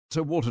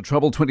So water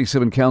trouble.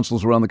 27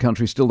 councils around the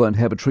country still don't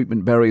have a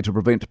treatment barrier to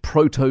prevent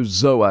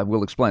protozoa,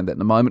 we'll explain that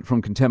in a moment,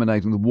 from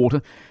contaminating the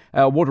water.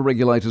 Our water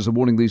regulators are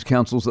warning these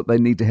councils that they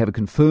need to have a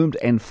confirmed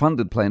and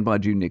funded plan by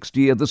June next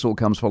year. This all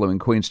comes following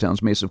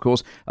Queenstown's mess, of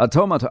course.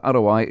 Taumata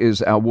Arowai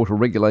is our water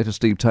regulator.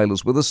 Steve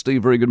Taylor's with us.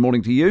 Steve, very good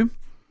morning to you.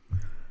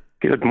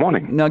 Good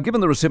morning. Now,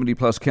 given there are 70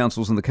 plus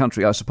councils in the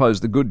country, I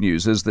suppose the good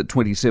news is that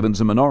 27's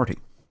a minority.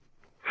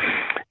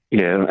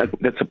 Yeah,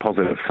 that's a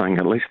positive thing.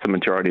 At least the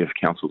majority of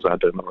councils are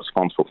doing the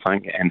responsible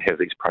thing and have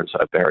these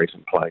protozoa barriers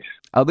in place.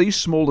 Are these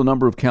smaller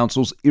number of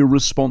councils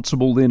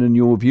irresponsible then, in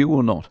your view,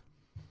 or not?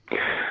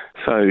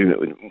 So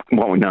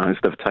what we know is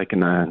they've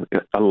taken a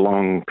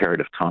long period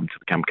of time to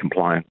become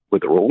compliant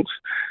with the rules.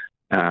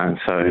 So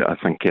I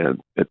think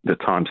the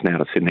time's now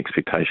to set an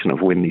expectation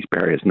of when these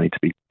barriers need to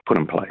be put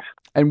in place.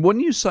 And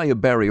when you say a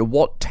barrier,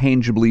 what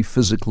tangibly,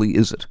 physically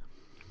is it?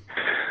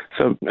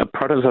 So a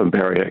protozoa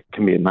barrier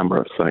can be a number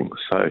of things.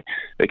 So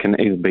it can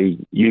either be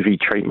UV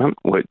treatment,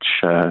 which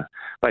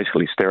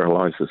basically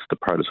sterilises the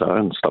protozoa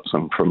and stops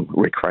them from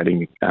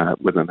recreating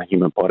within the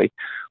human body,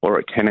 or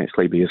it can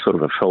actually be a sort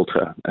of a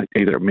filter,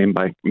 either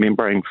a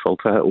membrane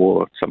filter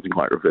or something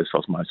like reverse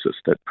osmosis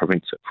that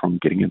prevents it from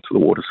getting into the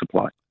water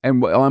supply.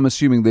 And I'm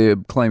assuming they're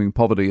claiming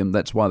poverty and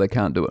that's why they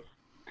can't do it.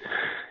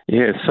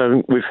 Yeah,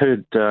 so we've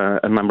heard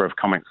a number of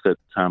comments that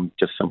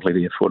just simply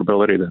the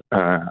affordability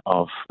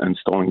of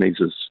installing these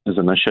is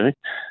an issue.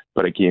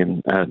 But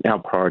again, our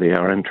priority,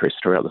 our interest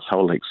throughout this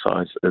whole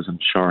exercise is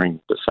ensuring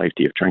the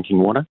safety of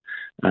drinking water.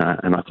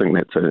 And I think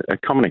that's a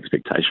common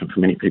expectation for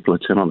many people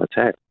who turn on the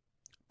tap.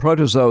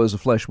 Protozoa is a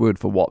flash word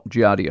for what?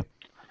 Giardia?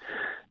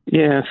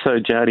 Yeah, so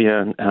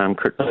Giardia,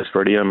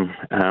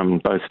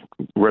 Cryptosporidium, both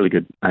really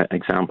good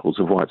examples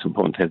of why it's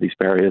important to have these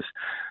barriers.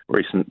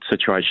 Recent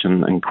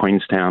situation in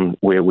Queenstown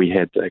where we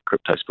had the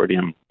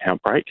Cryptosporidium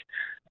outbreak.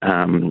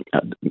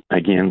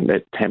 Again,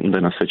 that happened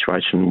in a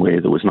situation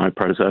where there was no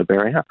protozoa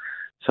barrier.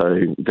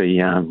 So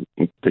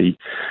the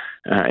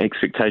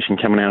expectation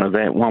coming out of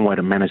that, one way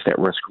to manage that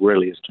risk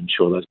really is to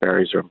ensure those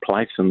barriers are in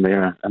place and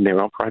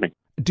they're operating.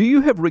 Do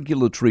you have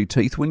regulatory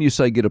teeth? When you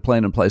say get a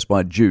plan in place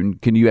by June,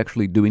 can you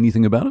actually do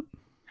anything about it?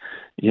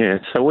 Yeah,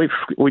 so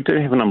we do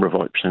have a number of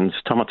options.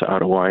 Taumata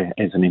Arowai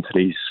as an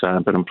entity's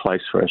been in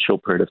place for a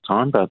short period of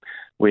time, but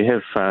we've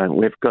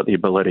got the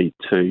ability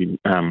to,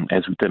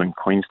 as we did in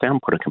Queenstown,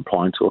 put a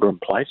compliance order in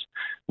place.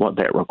 What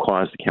that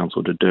requires the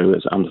council to do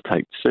is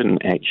undertake certain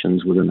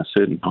actions within a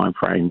certain time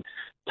frame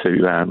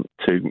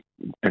to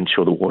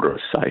ensure the water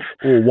is safe.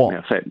 Or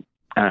what?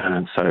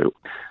 Now, so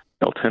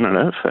the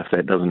alternative, if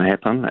that doesn't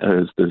happen,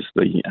 is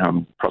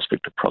the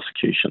prospect of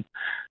prosecution.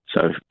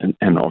 So,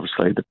 and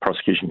obviously the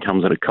prosecution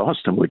comes at a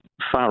cost, and we'd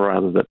far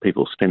rather that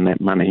people spend that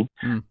money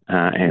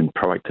and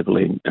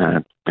proactively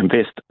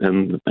invest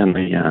in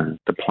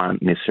the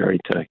plant necessary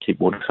to keep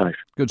water safe.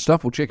 Good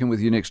stuff. We'll check in with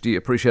you next year.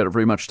 Appreciate it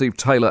very much. Steve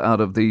Taylor out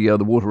of the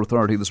Water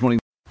Authority this morning.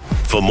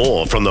 For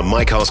more from the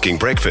Mike Hosking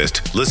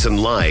Breakfast, listen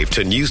live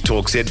to News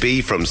Talk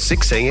ZB from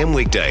 6 a.m.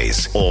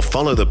 weekdays or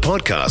follow the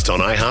podcast on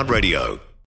iHeartRadio.